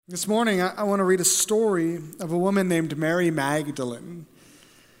This morning, I want to read a story of a woman named Mary Magdalene.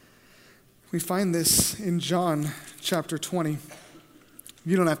 We find this in John chapter 20.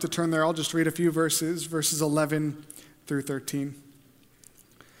 You don't have to turn there. I'll just read a few verses 11 through 13.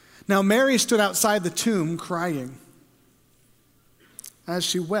 Now Mary stood outside the tomb crying. As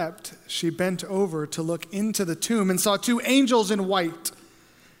she wept, she bent over to look into the tomb and saw two angels in white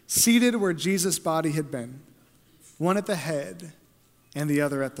seated where Jesus' body had been, one at the head and the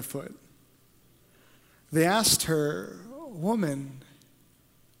other at the foot. They asked her, "Woman,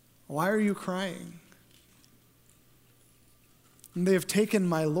 why are you crying?" "And they have taken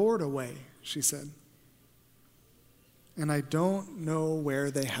my Lord away," she said, "and I don't know where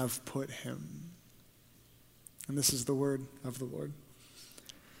they have put him." And this is the word of the Lord.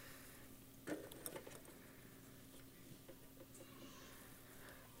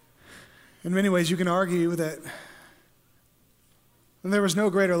 In many ways, you can argue that there was no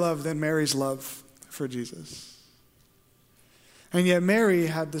greater love than Mary's love for Jesus. And yet Mary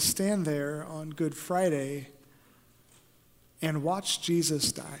had to stand there on Good Friday and watch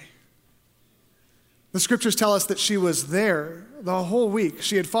Jesus die. The scriptures tell us that she was there the whole week.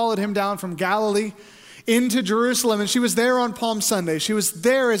 She had followed him down from Galilee into Jerusalem, and she was there on Palm Sunday. She was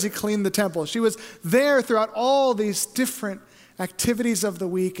there as he cleaned the temple. She was there throughout all these different activities of the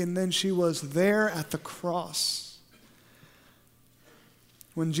week, and then she was there at the cross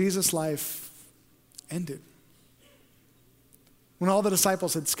when Jesus' life ended. When all the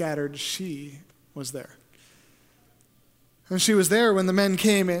disciples had scattered, she was there. And she was there when the men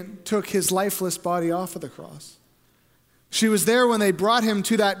came and took his lifeless body off of the cross. She was there when they brought him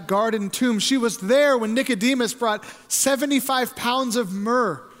to that garden tomb. She was there when Nicodemus brought 75 pounds of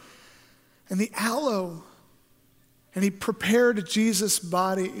myrrh and the aloe, and he prepared Jesus'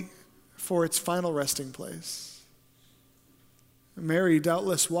 body for its final resting place. Mary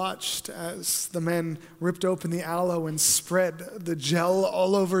doubtless watched as the men ripped open the aloe and spread the gel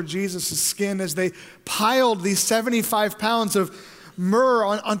all over Jesus' skin as they piled these 75 pounds of myrrh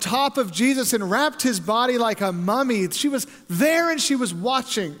on top of Jesus and wrapped his body like a mummy. She was there and she was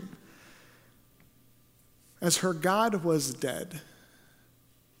watching as her God was dead.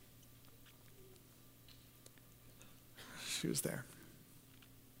 She was there.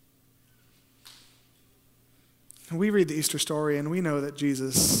 We read the Easter story and we know that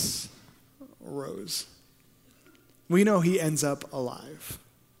Jesus rose. We know he ends up alive.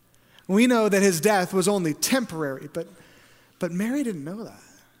 We know that his death was only temporary, but Mary didn't know that.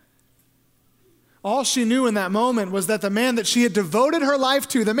 All she knew in that moment was that the man that she had devoted her life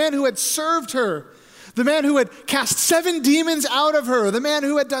to, the man who had served her, the man who had cast 7 demons out of her, the man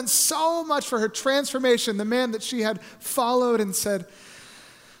who had done so much for her transformation, the man that she had followed and said,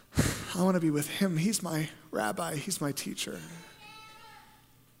 "I want to be with him. He's my rabbi. He's my teacher."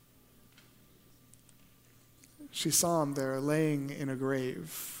 She saw him there laying in a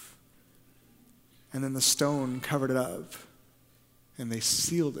grave, and then the stone covered it up, and they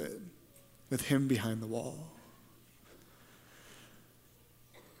sealed it with him behind the wall.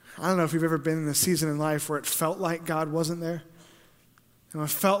 I don't know if you've ever been in a season in life where it felt like God wasn't there. It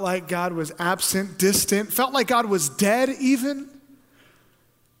felt like God was absent, distant, felt like God was dead even.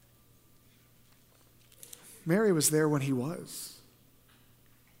 Mary was there when he was.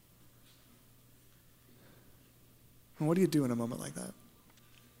 And what do you do in a moment like that?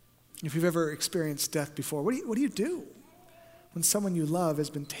 If you've ever experienced death before, what do you do when someone you love has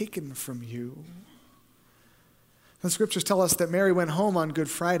been taken from you? The scriptures tell us that Mary went home on Good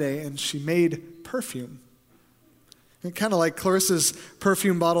Friday and she made perfume. And kind of like Clarissa's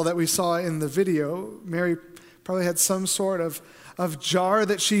perfume bottle that we saw in the video, Mary probably had some sort of jar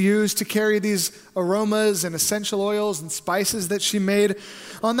that she used to carry these aromas and essential oils and spices that she made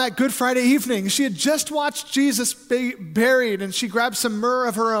on that Good Friday evening. She had just watched Jesus be buried, and she grabbed some myrrh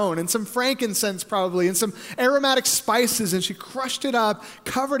of her own and some frankincense probably and some aromatic spices, and she crushed it up,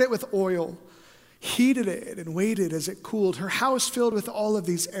 covered it with oil, heated it, and waited as it cooled. Her house filled with all of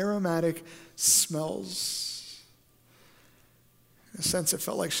these aromatic smells. In a sense, it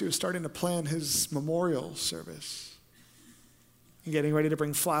felt like she was starting to plan his memorial service, getting ready to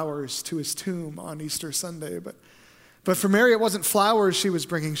bring flowers to his tomb on Easter Sunday. But for Mary, it wasn't flowers she was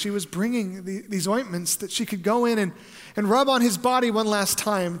bringing. She was bringing these ointments that she could go in and rub on his body one last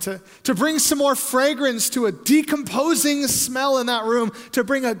time, to bring some more fragrance to a decomposing smell in that room, to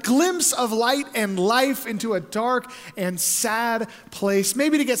bring a glimpse of light and life into a dark and sad place,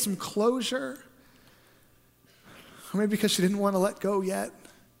 maybe to get some closure, or maybe because she didn't want to let go yet.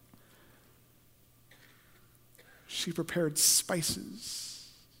 She prepared spices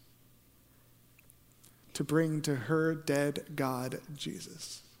to bring to her dead God,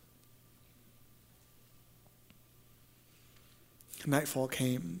 Jesus. Nightfall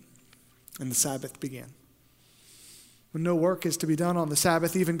came, and the Sabbath began. When no work is to be done on the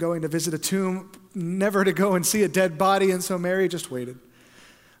Sabbath, even going to visit a tomb, never to go and see a dead body, and so Mary just waited.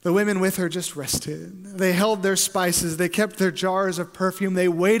 The women with her just rested. They held their spices. They kept their jars of perfume. They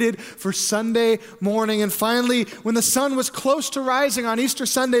waited for Sunday morning. And finally, when the sun was close to rising on Easter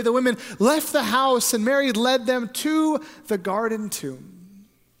Sunday, the women left the house, and Mary led them to the garden tomb,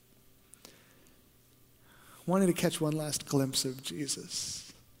 wanting to catch one last glimpse of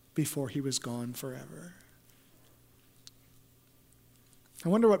Jesus before he was gone forever. I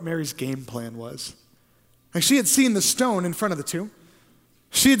wonder what Mary's game plan was. Like, she had seen the stone in front of the tomb.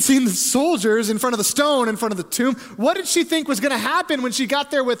 She had seen the soldiers in front of the stone in front of the tomb. What did she think was going to happen when she got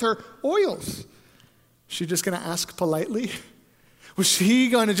there with her oils? She just going to ask politely? Was she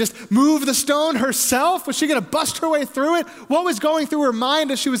going to just move the stone herself? Was she going to bust her way through it? What was going through her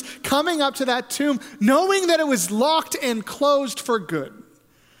mind as she was coming up to that tomb, knowing that it was locked and closed for good?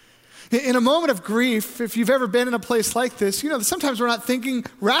 In a moment of grief, if you've ever been in a place like this, sometimes we're not thinking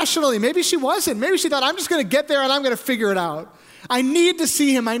rationally. Maybe she wasn't. Maybe she thought, I'm just going to get there and I'm going to figure it out. I need to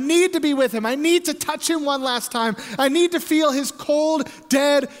see him. I need to be with him. I need to touch him one last time. I need to feel his cold,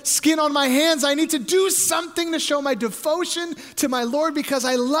 dead skin on my hands. I need to do something to show my devotion to my Lord because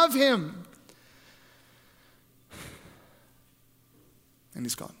I love him. And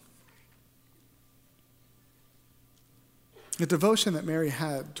he's gone. The devotion that Mary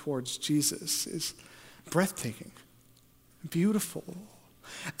had towards Jesus is breathtaking, beautiful,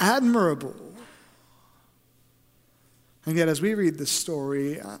 admirable. And yet, as we read this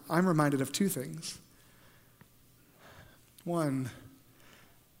story, I'm reminded of two things. One,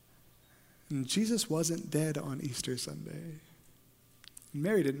 Jesus wasn't dead on Easter Sunday.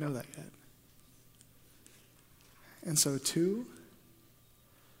 Mary didn't know that yet. And so, two,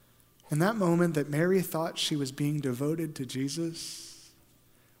 in that moment that Mary thought she was being devoted to Jesus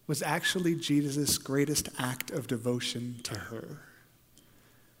was actually Jesus' greatest act of devotion to her.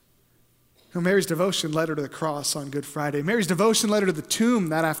 Mary's devotion led her to the cross on Good Friday. Mary's devotion led her to the tomb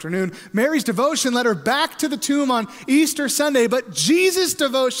that afternoon. Mary's devotion led her back to the tomb on Easter Sunday. But Jesus'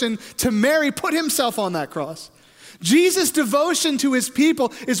 devotion to Mary put himself on that cross. Jesus' devotion to his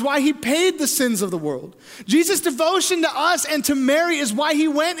people is why he paid the sins of the world. Jesus' devotion to us and to Mary is why he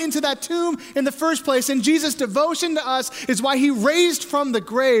went into that tomb in the first place. And Jesus' devotion to us is why he raised from the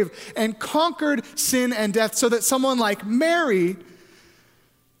grave and conquered sin and death so that someone like Mary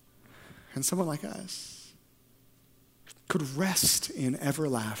and someone like us could rest in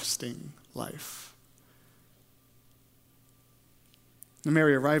everlasting life. And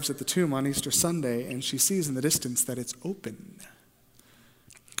Mary arrives at the tomb on Easter Sunday, and she sees in the distance that it's open.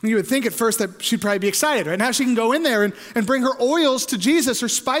 You would think at first that she'd probably be excited, right? Now she can go in there and bring her oils to Jesus, her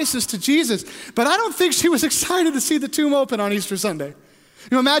spices to Jesus. But I don't think she was excited to see the tomb open on Easter Sunday.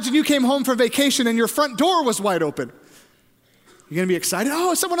 Imagine you came home from vacation and your front door was wide open. You're going to be excited?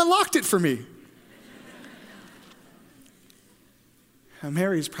 Oh, someone unlocked it for me. Now,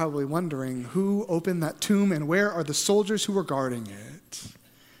 Mary's probably wondering who opened that tomb and where are the soldiers who were guarding it.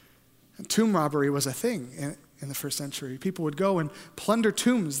 And tomb robbery was a thing in the first century. People would go and plunder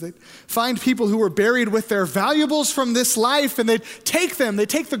tombs. They'd find people who were buried with their valuables from this life, and they'd take them. They'd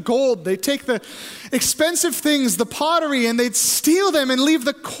take the gold. They'd take the expensive things, the pottery, and they'd steal them and leave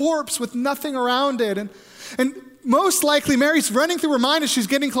the corpse with nothing around it. And most likely, Mary's running through her mind as she's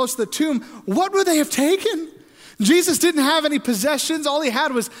getting close to the tomb. What would they have taken? Jesus didn't have any possessions. All he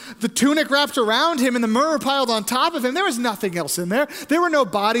had was the tunic wrapped around him and the myrrh piled on top of him. There was nothing else in there. There were no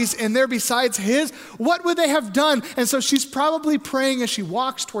bodies in there besides his. What would they have done? And so she's probably praying as she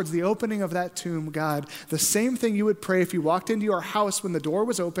walks towards the opening of that tomb, God, the same thing you would pray if you walked into your house when the door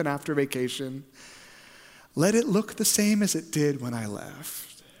was open after vacation. Let it look the same as it did when I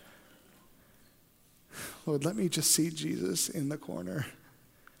left. Lord, let me just see Jesus in the corner,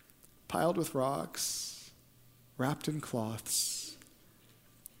 piled with rocks, wrapped in cloths,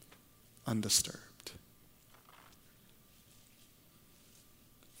 undisturbed.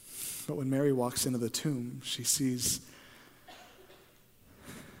 But when Mary walks into the tomb, she sees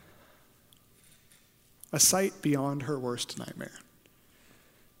a sight beyond her worst nightmare.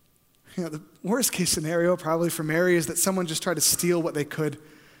 The worst case scenario probably for Mary is that someone just tried to steal what they could,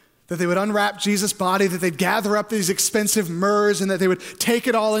 that they would unwrap Jesus' body, that they'd gather up these expensive myrrhs, and that they would take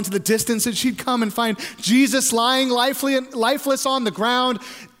it all into the distance, and she'd come and find Jesus lying lifeless on the ground,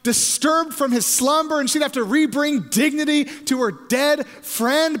 disturbed from his slumber, and she'd have to rebring dignity to her dead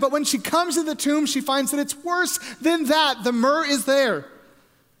friend. But when she comes to the tomb, she finds that it's worse than that. The myrrh is there.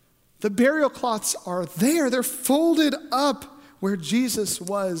 The burial cloths are there. They're folded up where Jesus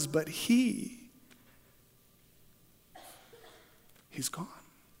was, but he he's gone.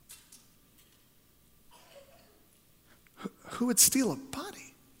 Who would steal a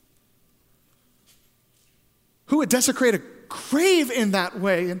body? Who would desecrate a grave in that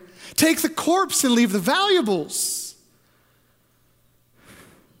way and take the corpse and leave the valuables?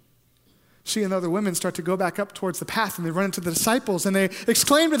 She and the other women start to go back up towards the path, and they run into the disciples, and they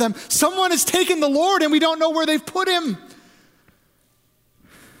exclaim to them, "Someone has taken the Lord, and we don't know where they've put him."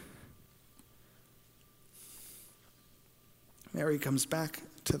 Mary comes back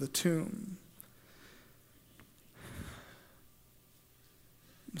to the tomb,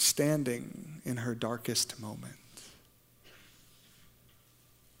 standing in her darkest moment.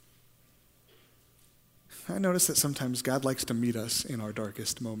 I notice that sometimes God likes to meet us in our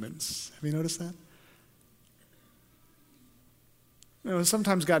darkest moments. Have you noticed that?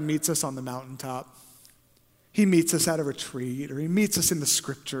 Sometimes God meets us on the mountaintop. He meets us at a retreat, or he meets us in the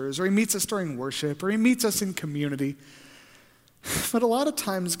scriptures, or he meets us during worship, or he meets us in community. But a lot of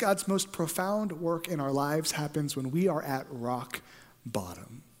times, God's most profound work in our lives happens when we are at rock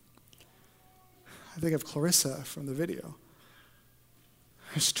bottom. I think of Clarissa from the video.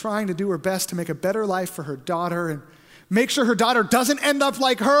 She's trying to do her best to make a better life for her daughter and make sure her daughter doesn't end up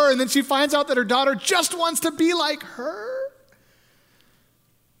like her, and then she finds out that her daughter just wants to be like her.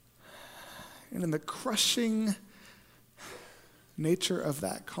 And in the crushing nature of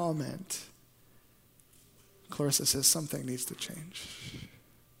that comment, Clarissa says something needs to change.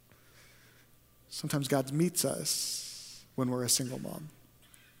 Sometimes God meets us when we're a single mom.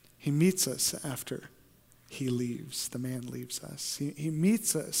 He meets us after he leaves, the man leaves us. He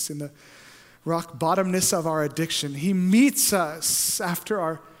meets us in the rock bottomness of our addiction. He meets us after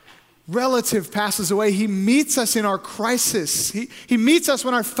our relative passes away. He meets us in our crisis. He meets us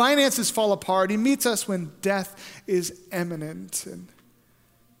when our finances fall apart. He meets us when death is imminent. And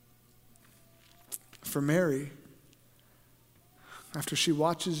for Mary, after she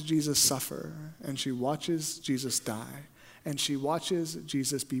watches Jesus suffer, and she watches Jesus die, and she watches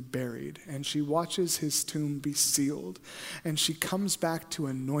Jesus be buried, and she watches his tomb be sealed, and she comes back to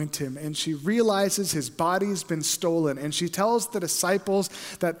anoint him, and she realizes his body's been stolen, and she tells the disciples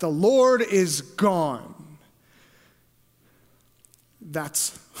that the Lord is gone.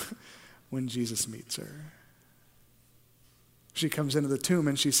 That's when Jesus meets her. She comes into the tomb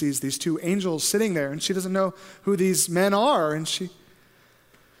and she sees these two angels sitting there, and she doesn't know who these men are, and she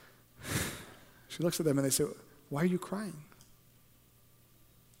looks at them and they say, "Why are you crying?"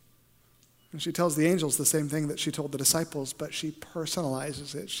 And she tells the angels the same thing that she told the disciples, but she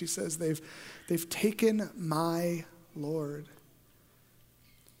personalizes it. She says, they've taken my Lord,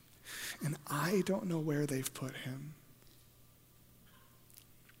 and I don't know where they've put him.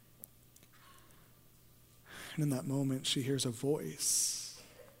 And in that moment, she hears a voice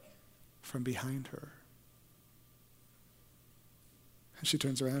from behind her. And she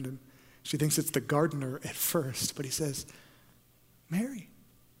turns around and she thinks it's the gardener at first, but he says, "Mary.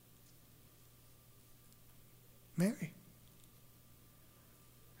 Mary."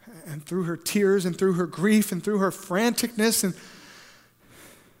 And through her tears and through her grief and through her franticness, and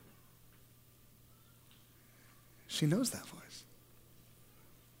she knows that voice.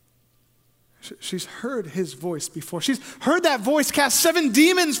 She's heard his voice before. She's heard that voice cast 7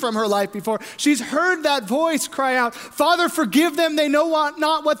 demons from her life before. She's heard that voice cry out, "Father, forgive them, they know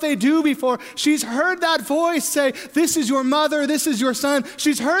not what they do," before. She's heard that voice say, "This is your mother, this is your son."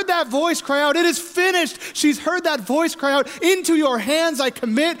 She's heard that voice cry out, "It is finished." She's heard that voice cry out, "Into your hands I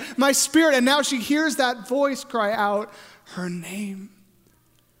commit my spirit." And now she hears that voice cry out her name.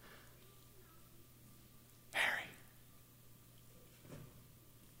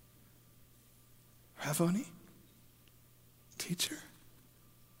 Rabboni? Teacher?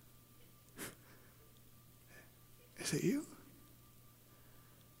 Is it you?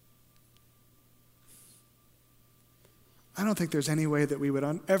 I don't think there's any way that we would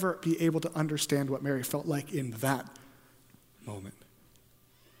ever be able to understand what Mary felt like in that moment.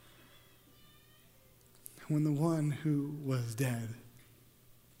 When the one who was dead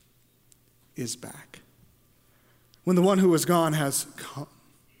is back. When the one who was gone has come.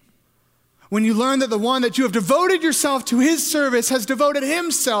 When you learn that the one that you have devoted yourself to his service has devoted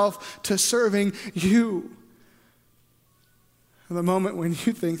himself to serving you. And the moment when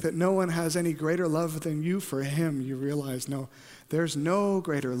you think that no one has any greater love than you for him, you realize, no, there's no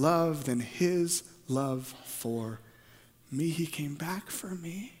greater love than his love for me. He came back for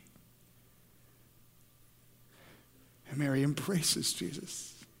me. And Mary embraces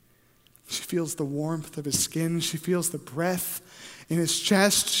Jesus. She feels the warmth of his skin. She feels the breath in his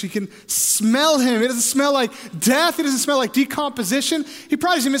chest. She can smell him. It doesn't smell like death. It doesn't smell like decomposition. He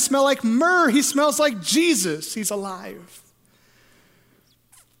probably doesn't even smell like myrrh. He smells like Jesus. He's alive.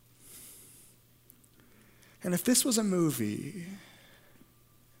 And if this was a movie,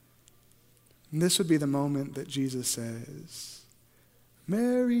 this would be the moment that Jesus says,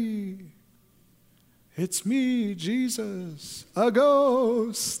 Mary, it's me, Jesus, a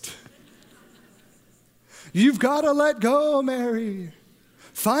ghost. You've got to let go, Mary.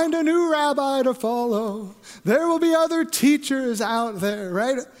 Find a new rabbi to follow. There will be other teachers out there,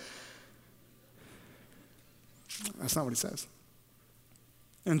 right? That's not what he says.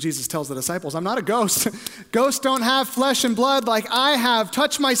 And Jesus tells the disciples, I'm not a ghost. Ghosts don't have flesh and blood like I have.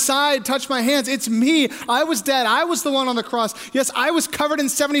 Touch my side, touch my hands. It's me. I was dead. I was the one on the cross. Yes, I was covered in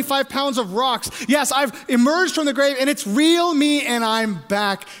 75 pounds of rocks. Yes, I've emerged from the grave, and it's real me, and I'm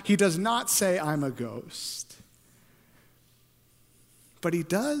back. He does not say I'm a ghost. But he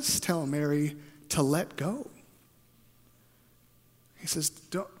does tell Mary to let go. He says,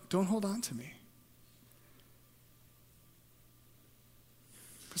 don't hold on to me.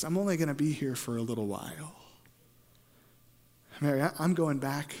 Because I'm only going to be here for a little while. Mary, I'm going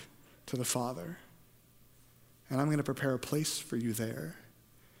back to the Father, and I'm going to prepare a place for you there,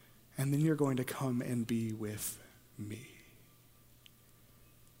 and then you're going to come and be with me.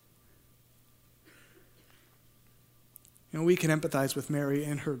 You know, we can empathize with Mary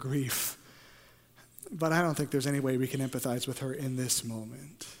in her grief, but I don't think there's any way we can empathize with her in this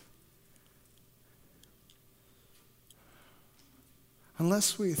moment.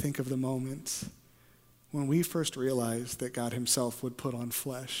 Unless we think of the moment when we first realized that God himself would put on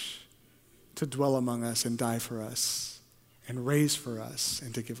flesh to dwell among us and die for us and raise for us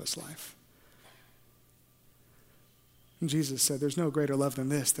and to give us life. And Jesus said, there's no greater love than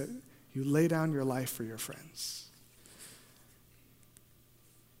this, that you lay down your life for your friends.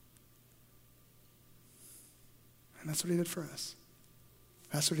 And that's what he did for us.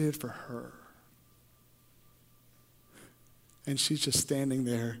 That's what he did for her. And she's just standing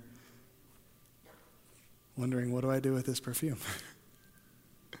there wondering, what do I do with this perfume?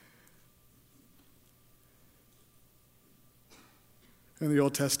 In the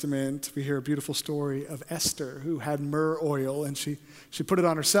Old Testament, we hear a beautiful story of Esther, who had myrrh oil, and she put it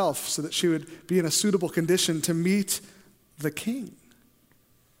on herself so that she would be in a suitable condition to meet the king.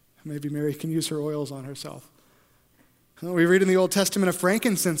 Maybe Mary can use her oils on herself. We read in the Old Testament of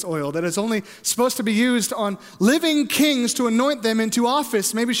frankincense oil that is only supposed to be used on living kings to anoint them into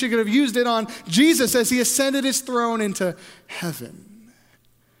office. Maybe she could have used it on Jesus as he ascended his throne into heaven.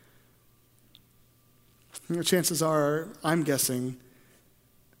 You know, chances are, I'm guessing,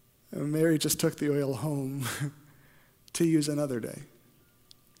 Mary just took the oil home to use another day.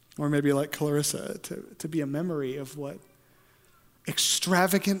 Or maybe like Clarissa, to be a memory of what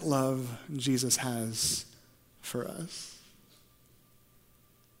extravagant love Jesus has for us.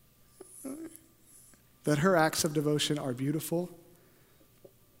 That her acts of devotion are beautiful,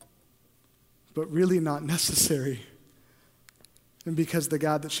 but really not necessary. And because the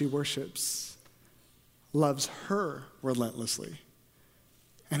God that she worships loves her relentlessly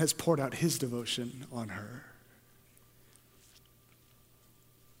and has poured out his devotion on her.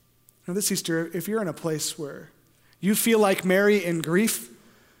 Now this Easter, if you're in a place where you feel like Mary in grief,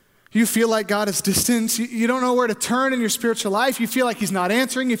 you feel like God is distant, you don't know where to turn in your spiritual life, you feel like he's not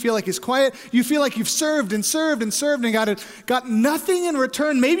answering, you feel like he's quiet, you feel like you've served and served and served and got nothing in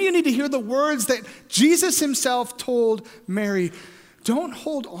return. Maybe you need to hear the words that Jesus himself told Mary, don't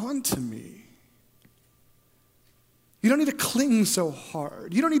hold on to me. You don't need to cling so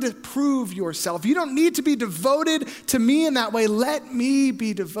hard. You don't need to prove yourself. You don't need to be devoted to me in that way. Let me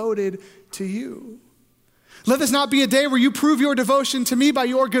be devoted to you. Let this not be a day where you prove your devotion to me by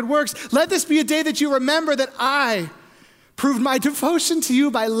your good works. Let this be a day that you remember that I proved my devotion to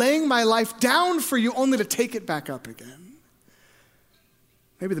you by laying my life down for you only to take it back up again.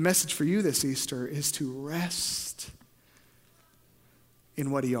 Maybe the message for you this Easter is to rest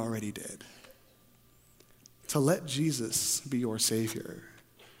in what he already did. To let Jesus be your Savior.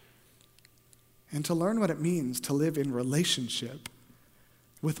 And to learn what it means to live in relationship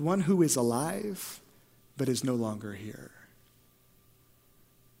with one who is alive but is no longer here.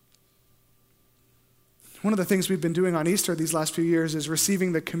 One of the things we've been doing on Easter these last few years is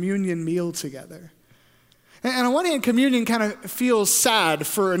receiving the communion meal together. And on one hand, communion kind of feels sad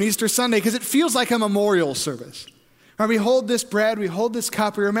for an Easter Sunday because it feels like a memorial service. Right? We hold this bread, we hold this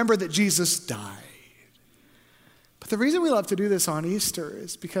cup, we remember that Jesus died. But the reason we love to do this on Easter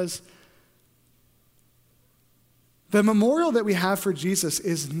is because the memorial that we have for Jesus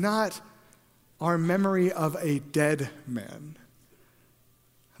is not our memory of a dead man.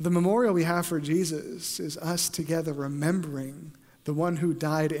 The memorial we have for Jesus is us together remembering the one who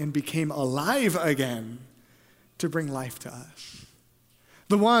died and became alive again to bring life to us.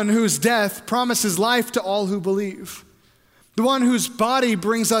 the one whose death promises life to all who believe, the one whose body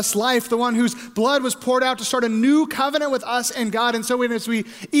brings us life, the one whose blood was poured out to start a new covenant with us and God. And so as we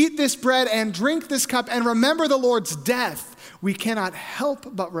eat this bread and drink this cup and remember the Lord's death, we cannot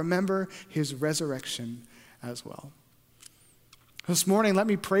help but remember his resurrection as well. This morning, let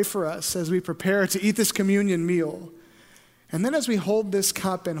me pray for us as we prepare to eat this communion meal. And then as we hold this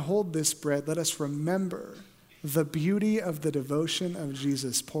cup and hold this bread, let us remember the beauty of the devotion of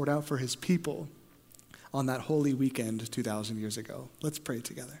Jesus poured out for his people on that holy weekend 2,000 years ago. Let's pray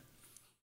together.